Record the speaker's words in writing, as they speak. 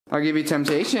I'll give you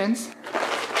temptations.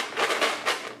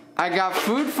 I got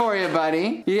food for you,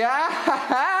 buddy.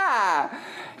 Yeah,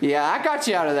 yeah, I got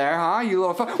you out of there, huh? You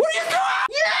little What are you doing?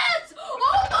 Yes! Oh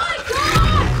my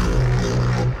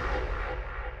God!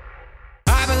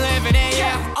 I've been living it,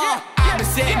 yeah. I've been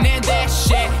sitting in this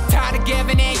shit. Tired of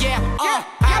giving it, yeah.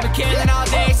 I've been killing all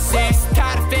this, sis.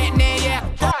 Tired of fitting it, yeah.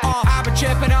 I've been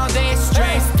tripping on these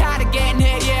strings. Tired of getting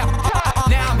hit, yeah.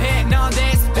 Now I'm hitting on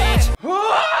this bitch.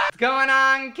 What's going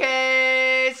on,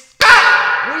 Case?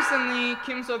 Recently,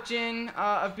 Kim Seokjin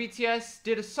of BTS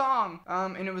did a song,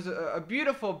 and it was a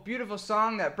beautiful, beautiful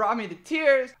song that brought me to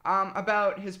tears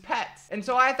about his pets. And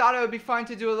so I thought it would be fun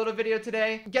to do a little video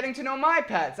today, getting to know my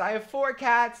pets. I have 4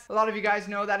 cats. A lot of you guys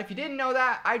know that. If you didn't know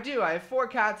that, I do. I have 4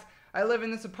 cats. I live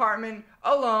in this apartment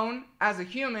alone as a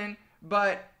human,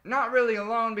 but not really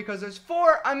alone because there's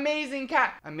 4 amazing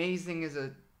cats. Amazing is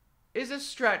a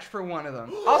stretch for one of them.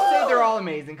 I'll say they're all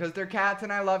amazing because they're cats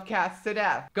and I love cats to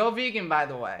death. Go vegan, by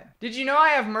the way. Did you know I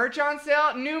have merch on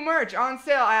sale? New merch on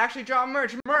sale. I actually dropped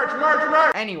merch.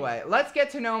 Merch. Anyway, let's get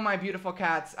to know my beautiful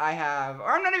cats I have.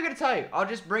 Or I'm not even gonna tell you. I'll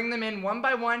just bring them in one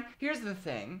by one. Here's the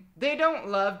thing. They don't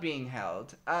love being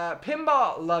held.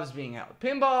 Pinball loves being held.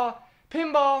 Pinball's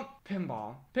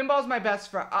my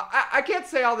best friend. I can't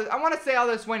say all this. I want to say all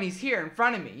this when he's here in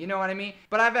front of me. You know what I mean?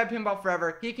 But I've had Pinball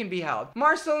forever. He can be held.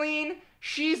 Marceline,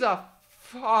 she's a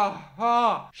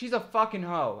she's a fucking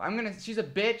hoe. She's a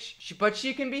bitch, but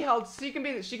she can be held. She can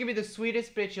be the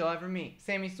sweetest bitch you'll ever meet.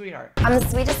 Sammy, sweetheart. I'm the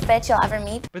sweetest bitch you'll ever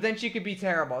meet. But then she could be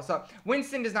terrible. So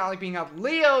Winston does not like being held.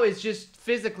 Leo is just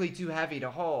physically too heavy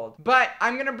to hold. But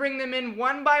I'm gonna bring them in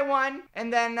one by one,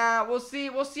 and then we'll see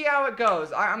how it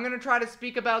goes. I'm gonna try to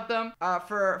speak about them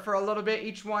for a little bit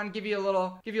each one. Give you a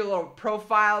little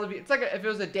profile. It's like if it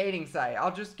was a dating site.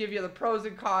 I'll just give you the pros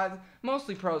and cons.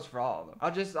 Mostly pros for all of them.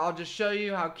 I'll just show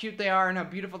you how cute they are and how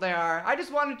beautiful they are. I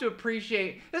just wanted to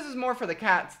appreciate, this is more for the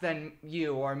cats than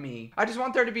you or me. I just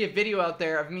want there to be a video out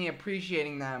there of me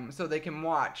appreciating them so they can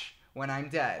watch when I'm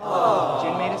dead. Aww.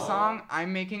 Jin made a song,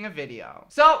 I'm making a video.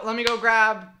 So let me go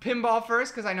grab Pinball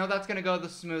first because I know that's gonna go the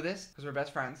smoothest because we're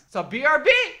best friends. So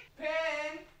BRB!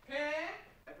 Pin!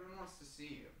 Everyone wants to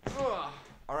see you. Ugh.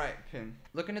 All right, Pin,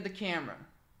 look into the camera.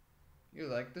 You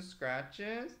like the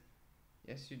scratches?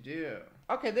 Yes, you do.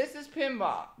 Okay, this is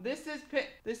Pinball. This is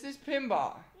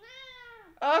Pinball.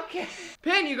 Okay.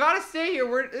 Pin, you gotta stay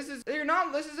here. This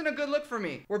isn't a good look for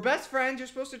me. We're best friends. You're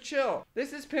supposed to chill.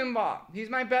 This is Pinball. He's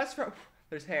my best friend.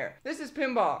 There's hair. This is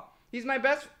Pinball. He's my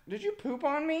best. Did you poop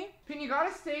on me? Pin, you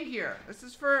gotta stay here. This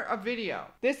is for a video.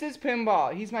 This is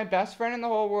Pinball. He's my best friend in the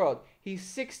whole world. He's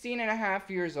 16.5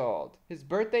 years old. His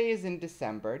birthday is in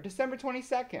December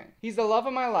 22nd. He's the love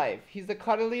of my life. He's the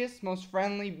cuddliest, most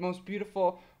friendly, most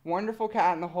beautiful, wonderful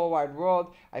cat in the whole wide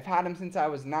world. I've had him since I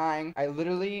was 9. I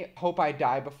literally hope I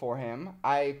die before him.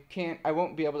 I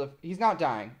won't be able to. He's not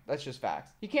dying. That's just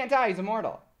facts. He can't die. He's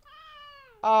immortal.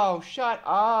 Oh, shut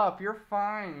up. You're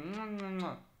fine.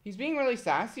 He's being really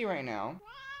sassy right now.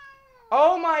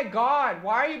 Oh my God,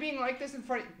 why are you being like this in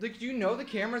front? Like, do you know the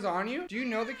camera's on you? Do you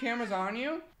know the camera's on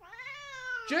you?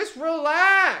 Just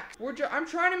relax. I'm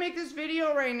trying to make this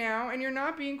video right now and you're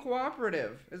not being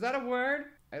cooperative. Is that a word?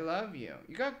 I love you.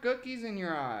 You got cookies in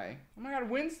your eye. Oh my God,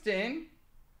 Winston.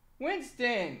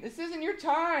 Winston, this isn't your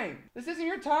time. This isn't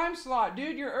your time slot,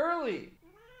 dude, you're early.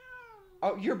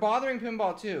 Oh, you're bothering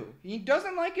Pinball too. He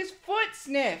doesn't like his foot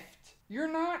sniffed.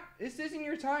 This isn't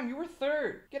your time. You were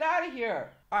 3rd. Get out of here.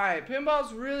 All right,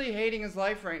 Pinball's really hating his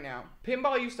life right now.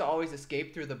 Pinball used to always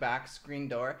escape through the back screen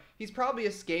door. He's probably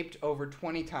escaped over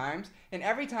 20 times, and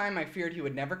every time I feared he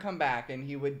would never come back and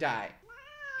he would die.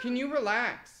 Can you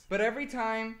relax? But every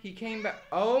time he came back,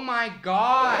 oh my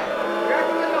God, you're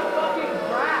acting like a fucking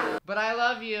brat. But I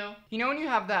love you. You know when you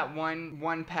have that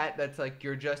one pet that's like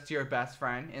you're just your best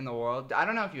friend in the world? I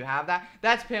don't know if you have that.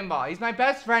 That's Pinball. He's my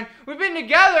best friend. We've been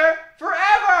together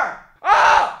forever.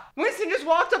 Oh! Winston just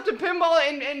walked up to Pinball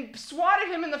and swatted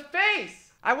him in the face.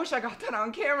 I wish I got that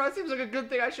on camera. It seems like a good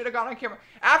thing I should have got on camera.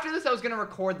 After this, I was going to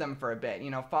record them for a bit,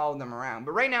 follow them around.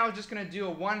 But right now, I was just going to do a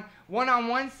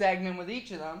one-on-one segment with each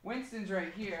of them. Winston's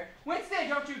right here. Winston,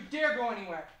 don't you dare go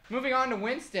anywhere. Moving on to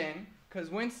Winston,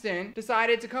 because Winston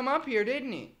decided to come up here,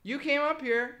 didn't he? You came up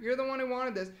here. You're the one who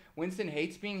wanted this. Winston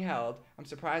hates being held. I'm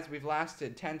surprised we've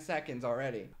lasted 10 seconds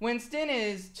already. Winston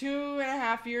is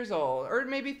 2.5 years old, or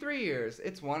maybe 3 years.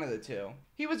 It's one of the two.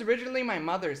 He was originally my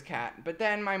mother's cat, but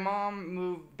then my mom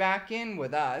moved back in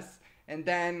with us, and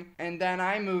then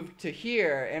I moved to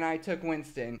here, and I took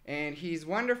Winston, and he's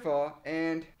wonderful,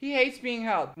 and he hates being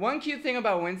held. One cute thing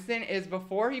about Winston is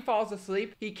before he falls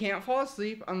asleep, he can't fall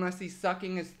asleep unless he's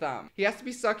sucking his thumb. He has to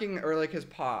be sucking, or like his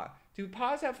paw. Do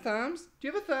paws have thumbs? Do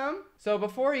you have a thumb? So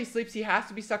before he sleeps, he has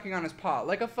to be sucking on his paw,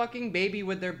 like a fucking baby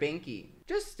with their binky.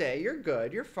 Just stay, you're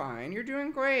good, you're fine, you're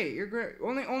doing great, you're great.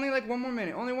 Only like one more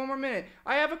minute, only one more minute.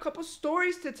 I have a couple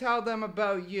stories to tell them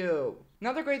about you.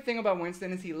 Another great thing about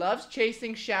Winston is he loves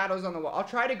chasing shadows on the wall. I'll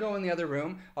try to go in the other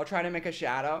room. I'll try to make a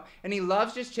shadow. And he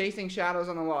loves just chasing shadows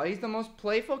on the wall. He's the most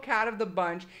playful cat of the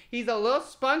bunch. He's a little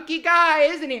spunky guy,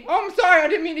 isn't he? Oh, I'm sorry. I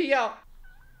didn't mean to yell.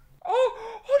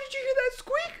 Oh, did you hear that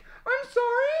squeak? I'm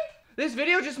sorry. This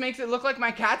video just makes it look like my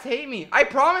cats hate me. I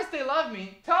promise they love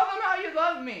me. Tell them how you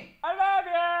love me. I love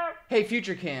you. Hey,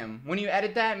 future Cam, when you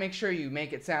edit that, make sure you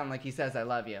make it sound like he says I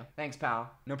love you. Thanks,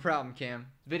 pal. No problem, Cam.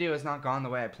 The video has not gone the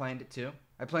way I planned it to.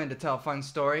 I planned to tell fun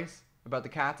stories about the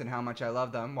cats and how much I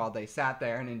love them while they sat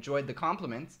there and enjoyed the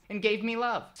compliments and gave me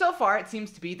love. So far, it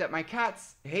seems to be that my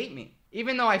cats hate me.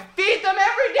 Even though I feed them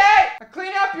every day! I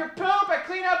clean up your poop, I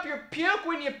clean up your puke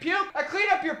when you puke, I clean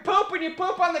up your poop when you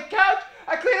poop on the couch,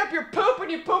 I clean up your poop when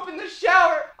you poop in the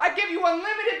shower, I give you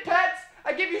unlimited pets,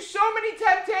 I give you so many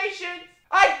temptations,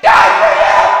 I die for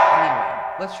you!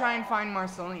 Anyway, let's try and find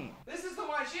Marceline. This is the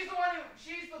one, she's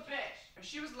the bitch.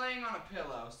 She was laying on a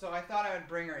pillow, so I thought I would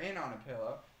bring her in on a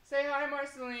pillow. Say hi,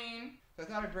 Marceline. So I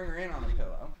thought I'd bring her in on a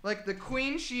pillow. Like the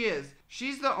queen she is.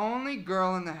 She's the only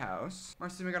girl in the house.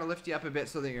 Marceline, we gotta lift you up a bit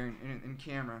so that you're in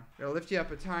camera. Gotta lift you up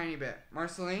a tiny bit.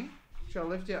 Marceline, should I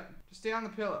lift you up? Just stay on the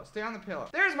pillow. Stay on the pillow.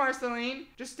 There's Marceline.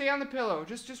 Just stay on the pillow.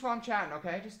 Just while I'm chatting,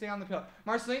 okay? Just stay on the pillow.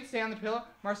 Marceline, stay on the pillow.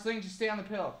 Marceline, just stay on the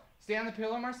pillow. Stay on the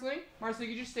pillow, Marceline.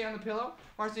 Marceline, you just stay on the pillow.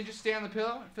 Marceline, just stay on the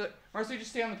pillow. Marceline, just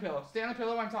stay on the pillow. Stay on the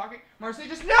pillow while I'm talking. Marceline,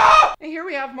 just no! And here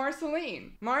we have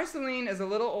Marceline. Marceline is a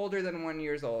little older than 1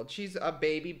 year old. She's a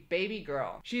baby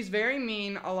girl. She's very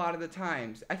mean a lot of the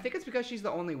times. I think it's because she's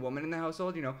the only woman in the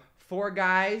household, you know. 4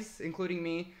 guys, including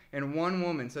me, and 1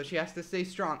 woman, so she has to stay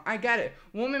strong. I get it.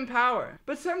 Woman power.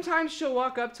 But sometimes she'll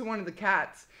walk up to one of the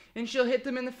cats and she'll hit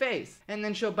them in the face, and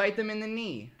then she'll bite them in the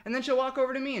knee, and then she'll walk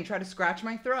over to me and try to scratch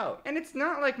my throat. And it's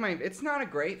not like it's not a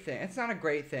great thing. It's not a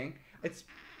great thing. It's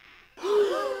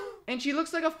and she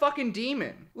looks like a fucking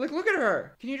demon. Look at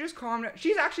her. Can you just calm down?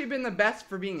 She's actually been the best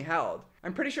for being held.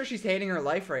 I'm pretty sure she's hating her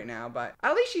life right now, but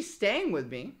at least she's staying with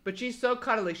me. But she's so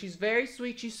cuddly. She's very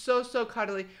sweet. She's so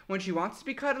cuddly. When she wants to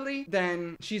be cuddly,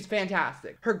 then she's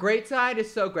fantastic. Her great side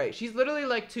is so great. She's literally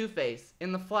like Two-Face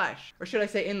in the flesh. Or should I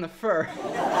say in the fur.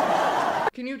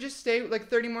 Can you just stay like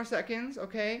 30 more seconds,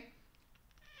 okay?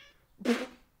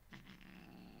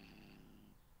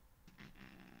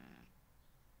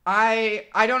 I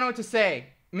don't know what to say.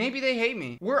 Maybe they hate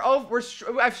me.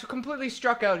 I've completely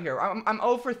struck out here. I'm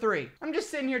 0 for 3. I'm just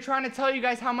sitting here trying to tell you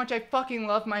guys how much I fucking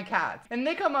love my cats. And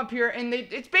they come up here and they're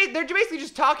basically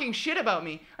just talking shit about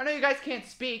me. I know you guys can't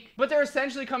speak, but they're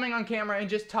essentially coming on camera and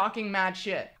just talking mad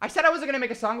shit. I said I wasn't gonna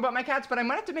make a song about my cats, but I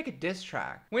might have to make a diss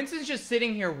track. Winston's just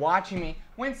sitting here watching me.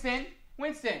 Winston.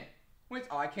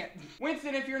 Oh, I can't.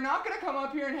 Winston, if you're not gonna come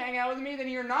up here and hang out with me, then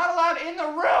you're not allowed in the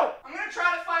room. I'm gonna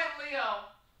try to find Leo.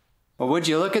 Well, would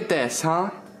you look at this, huh?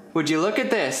 Would you look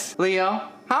at this, Leo?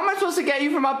 How am I supposed to get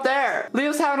you from up there?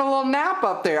 Leo's having a little nap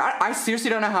up there. I seriously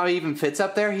don't know how he even fits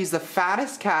up there. He's the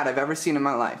fattest cat I've ever seen in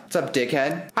my life. What's up,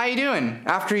 dickhead? How you doing?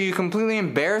 After you completely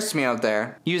embarrassed me out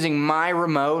there, using my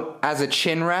remote as a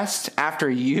chin rest after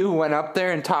you went up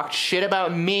there and talked shit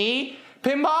about me?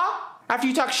 Pinball? After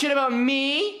you talked shit about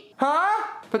me? Huh?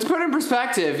 But to put it in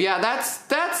perspective, yeah,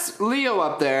 that's Leo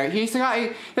up there. You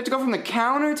have to go from the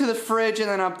counter to the fridge and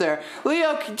then up there.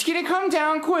 Leo, can you come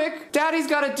down quick? Daddy's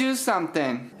gotta do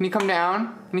something. Can you come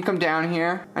down? Can you come down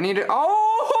here? I need to,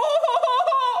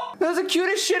 oh! That was the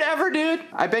cutest shit ever, dude.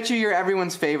 I bet you're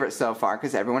everyone's favorite so far,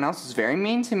 because everyone else is very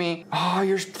mean to me. Oh,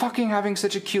 you're fucking having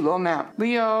such a cute little nap.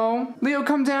 Leo,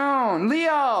 come down.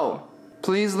 Leo!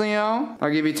 Please, Leo. I'll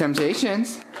give you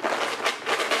temptations.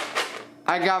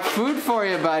 I got food for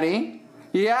you, buddy.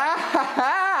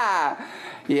 Yeah,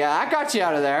 yeah, I got you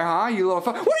out of there, huh? You little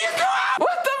fuck. What are you doing?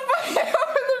 What the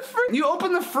fuck? You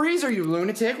open the freezer, you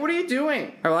lunatic. What are you doing? All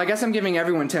right, well, I guess I'm giving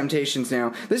everyone temptations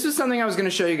now. This was something I was gonna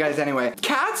show you guys anyway.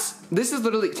 Cats, this is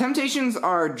literally, temptations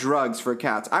are drugs for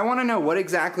cats. I wanna know what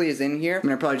exactly is in here. I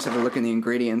mean, I probably just have to look in the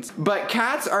ingredients. But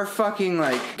cats are fucking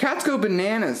like, cats go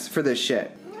bananas for this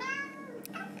shit.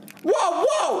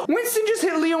 Whoa! Winston just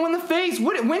hit Leo in the face.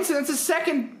 Winston, that's the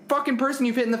second fucking person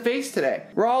you've hit in the face today.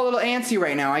 We're all a little antsy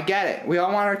right now. I get it. We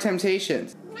all want our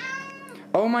temptations.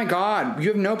 Oh my god, you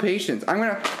have no patience. I'm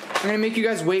gonna make you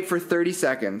guys wait for 30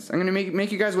 seconds. I'm gonna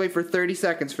make you guys wait for 30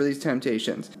 seconds for these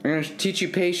temptations. I'm gonna teach you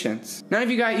patience. None of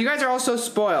you guys are all so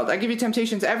spoiled. I give you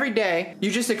temptations every day.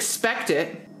 You just expect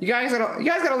it. You guys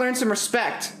gotta learn some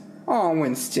respect. Oh,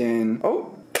 Winston.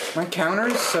 Oh. My counter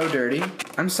is so dirty.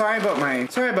 I'm sorry about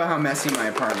how messy my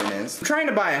apartment is. I'm trying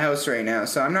to buy a house right now,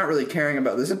 so I'm not really caring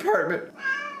about this apartment.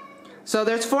 So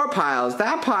there's 4 piles.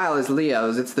 That pile is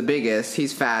Leo's. It's the biggest.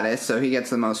 He's fattest, so he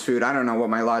gets the most food. I don't know what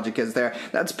my logic is there.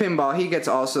 That's Pinball. He gets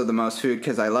also the most food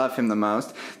because I love him the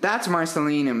most. That's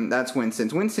Marceline, and that's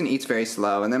Winston's. Winston eats very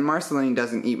slow, and then Marceline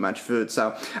doesn't eat much food.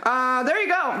 So, there you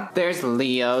go. There's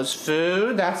Leo's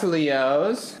food. That's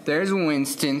Leo's. There's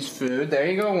Winston's food. There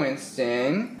you go,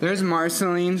 Winston. There's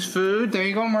Marceline's food. There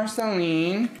you go,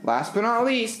 Marceline. Last but not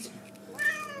least,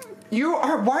 why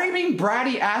are you being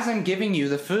bratty as I'm giving you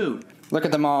the food? Look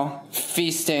at them all,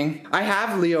 feasting. I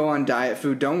have Leo on diet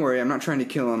food, don't worry, I'm not trying to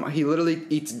kill him. He literally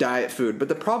eats diet food, but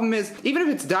the problem is, even if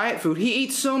it's diet food, he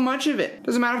eats so much of it.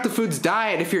 Doesn't matter if the food's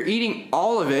diet, if you're eating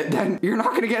all of it, then you're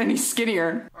not gonna get any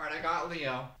skinnier. Alright, I got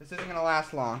Leo. This isn't gonna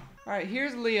last long. Alright,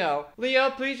 here's Leo. Leo,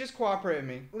 please just cooperate with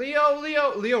me.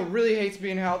 Leo really hates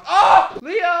being held. Oh!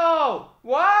 Leo!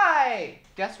 Why?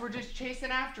 Guess we're just chasing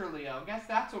after Leo. Guess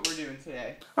that's what we're doing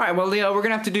today. Alright, well, Leo, we're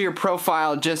gonna have to do your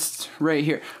profile just right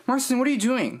here. Marcin, what are you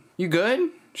doing? You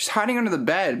good? Just hiding under the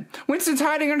bed. Winston's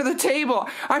hiding under the table.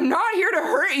 I'm not here to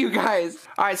hurt you guys.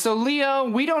 Alright, so Leo,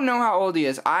 we don't know how old he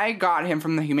is. I got him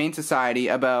from the Humane Society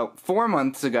about 4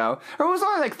 months ago. Or it was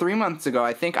only like 3 months ago,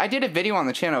 I think. I did a video on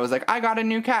the channel. I was like, I got a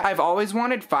new cat. I've always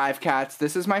wanted 5 cats.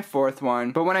 This is my 4th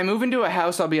one. But when I move into a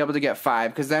house, I'll be able to get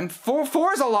 5. Because then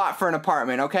 4 is a lot for an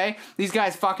apartment, okay? These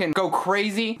guys fucking go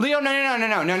crazy. Leo, no,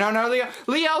 Leo.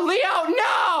 Leo,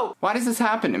 no! Why does this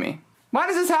happen to me? Why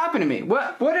does this happen to me?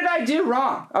 What did I do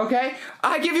wrong, okay?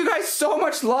 I give you guys so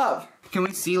much love. Can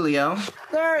we see Leo?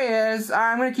 There he is. All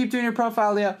right, I'm gonna keep doing your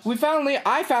profile, Leo.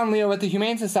 I found Leo at the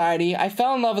Humane Society. I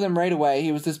fell in love with him right away.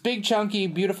 He was this big, chunky,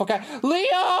 beautiful cat.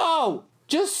 Leo!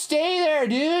 Just stay there,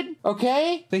 dude,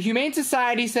 okay? The Humane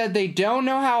Society said they don't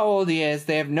know how old he is.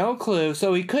 They have no clue.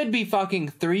 So he could be fucking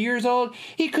 3 years old.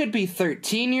 He could be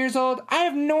 13 years old. I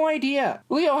have no idea.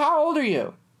 Leo, how old are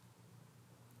you?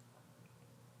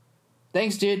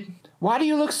 Thanks, dude. Why do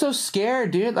you look so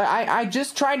scared, dude? Like, I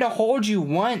just tried to hold you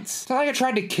once. It's not like I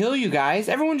tried to kill you guys.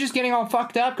 Everyone's just getting all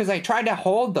fucked up because I tried to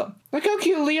hold them. Look how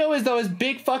cute Leo is, though. His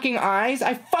big fucking eyes.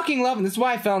 I fucking love him. This is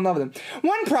why I fell in love with him.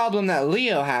 One problem that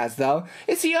Leo has, though,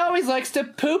 is he always likes to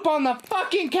poop on the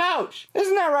fucking couch.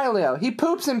 Isn't that right, Leo? He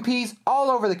poops and pees all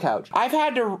over the couch. I've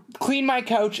had to clean my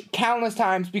couch countless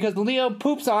times because Leo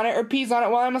poops on it or pees on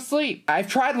it while I'm asleep. I've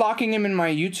tried locking him in my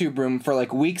YouTube room for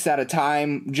like weeks at a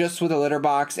time just with a litter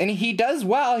box, and he does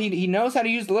well. He knows how to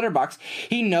use the litter box.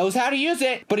 He knows how to use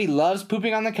it, but he loves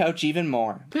pooping on the couch even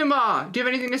more. Pinball, do you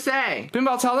have anything to say?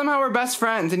 Pinball, tell them how we're best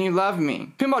friends and you love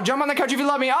me. Pinball, jump on the couch if you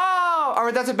love me. Oh!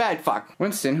 Alright, that's a bed. Fuck.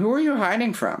 Winston, who are you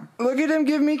hiding from? Look at him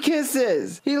give me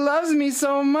kisses. He loves me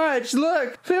so much.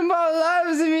 Look, Pinball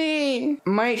loves me.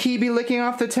 Might he be licking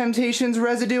off the Temptations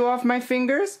residue off my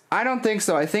fingers? I don't think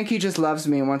so. I think he just loves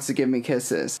me and wants to give me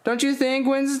kisses. Don't you think,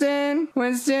 Winston?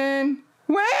 Winston?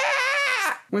 Wah!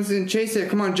 Winston, chase it.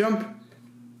 Come on, jump.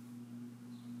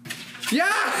 Yeah!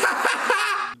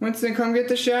 Winston, come get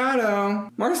the shadow.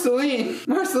 Marceline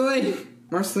wants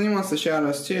the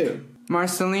shadows too.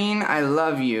 Marceline, I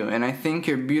love you, and I think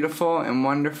you're beautiful and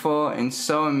wonderful and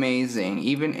so amazing,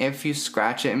 even if you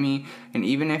scratch at me, and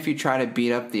even if you try to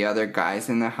beat up the other guys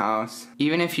in the house,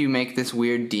 even if you make this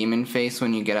weird demon face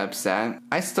when you get upset,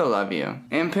 I still love you.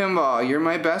 And Pinball, you're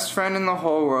my best friend in the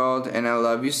whole world, and I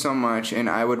love you so much, and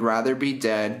I would rather be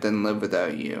dead than live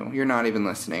without you. You're not even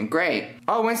listening. Great.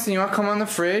 Oh, Winston, you want to come on the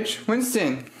fridge?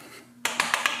 Winston,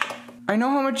 I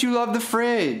know how much you love the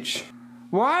fridge.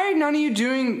 Why are none of you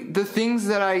doing the things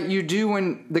that you do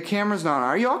when the camera's not on?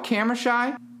 Are you all camera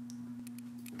shy?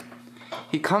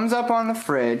 He comes up on the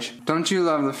fridge. Don't you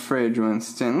love the fridge,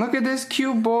 Winston? Look at this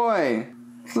cute boy.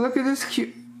 Look at this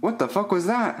cute... What the fuck was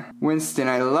that? Winston,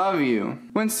 I love you.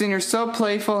 Winston, you're so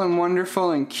playful and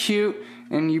wonderful and cute,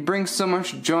 and you bring so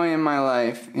much joy in my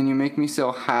life, and you make me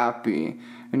so happy.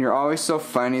 And you're always so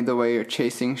funny, the way you're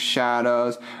chasing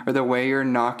shadows, or the way you're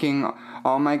knocking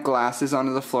all my glasses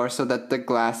onto the floor so that the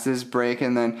glasses break,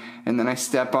 and then I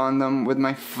step on them with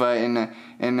my foot,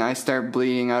 and I start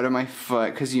bleeding out of my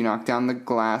foot because you knock down the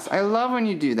glass. I love when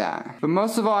you do that. But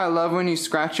most of all, I love when you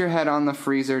scratch your head on the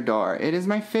freezer door. It is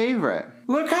my favorite.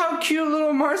 Look how cute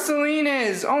little Marceline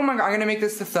is. Oh my god, I'm gonna make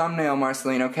this the thumbnail,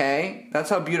 Marceline, okay? That's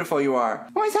how beautiful you are.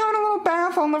 Oh, he's having a little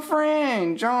bath on the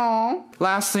fridge. Oh.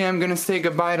 Lastly, I'm gonna say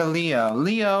goodbye to Leo.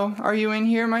 Leo, are you in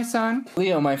here, my son?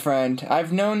 Leo, my friend,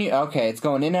 I've known you. Okay, it's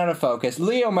going in and out of focus.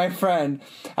 Leo, my friend,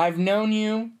 I've known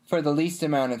you for the least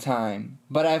amount of time.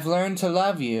 But I've learned to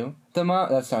love you the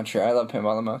most. That's not true. I love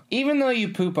Pinball the most. Even though you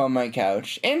poop on my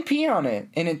couch and pee on it,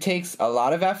 and it takes a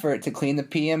lot of effort to clean the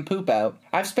pee and poop out,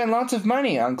 I've spent lots of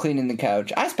money on cleaning the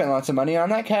couch. I spent lots of money on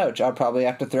that couch. I'll probably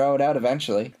have to throw it out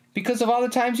eventually, because of all the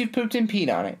times you've pooped and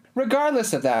peed on it.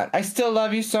 Regardless of that, I still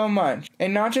love you so much.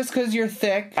 And not just because you're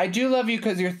thick. I do love you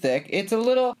because you're thick. It's a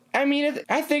little,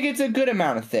 I think it's a good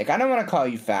amount of thick. I don't want to call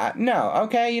you fat. No,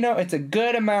 okay? You know, it's a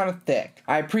good amount of thick.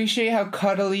 I appreciate how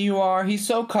cuddly you are. He's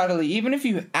so cuddly. Even if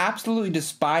you absolutely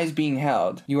despise being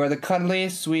held, you are the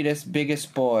cuddliest, sweetest,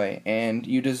 biggest boy. And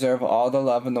you deserve all the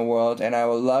love in the world. And I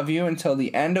will love you until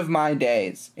the end of my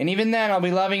days. And even then, I'll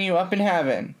be loving you up in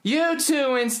heaven. You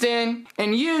too, Winston.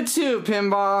 And you too,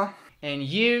 Pinball. And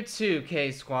you too,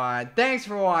 K-Squad. Thanks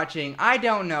for watching. I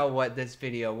don't know what this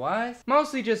video was.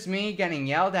 Mostly just me getting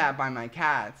yelled at by my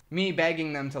cats. Me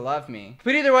begging them to love me.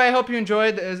 But either way, I hope you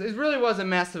enjoyed this. It really was a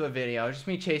mess of a video. Just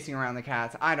me chasing around the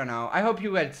cats. I don't know. I hope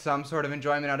you had some sort of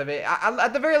enjoyment out of it.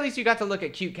 At the very least, you got to look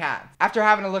at cute cats. After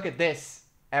having to look at this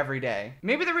every day.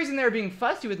 Maybe the reason they were being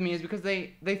fussy with me is because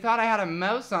they thought I had a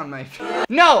mouse on my face.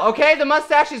 No, okay? The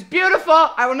mustache is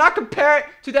beautiful. I will not compare it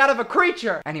to that of a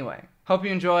creature. Anyway. Hope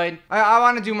you enjoyed. I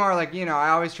want to do more, like, you know,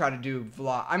 I always try to do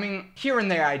vlog. I mean, here and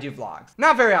there I do vlogs.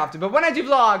 Not very often, but when I do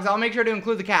vlogs, I'll make sure to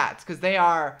include the cats, because they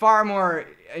are far more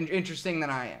interesting than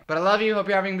I am. But I love you. Hope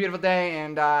you're having a beautiful day,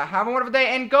 and have a wonderful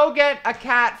day. And go get a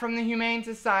cat from the Humane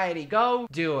Society. Go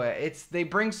do it. They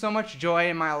bring so much joy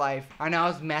in my life. I know I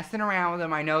was messing around with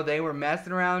them. I know they were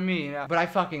messing around with me, you know, but I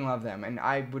fucking love them, and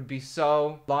I would be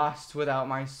so lost without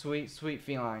my sweet, sweet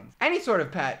felines. Any sort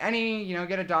of pet, you know,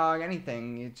 get a dog,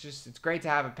 anything. It's great to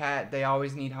have a pet. They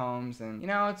always need homes, and you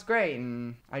know, it's great.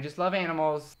 And I just love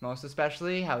animals, most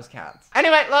especially house cats.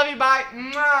 Anyway, love you. Bye.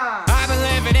 Mwah. I've been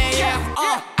living it,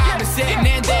 yeah. I've been sitting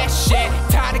in this shit.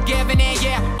 Tired of giving in,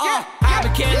 yeah. I've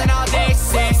been killing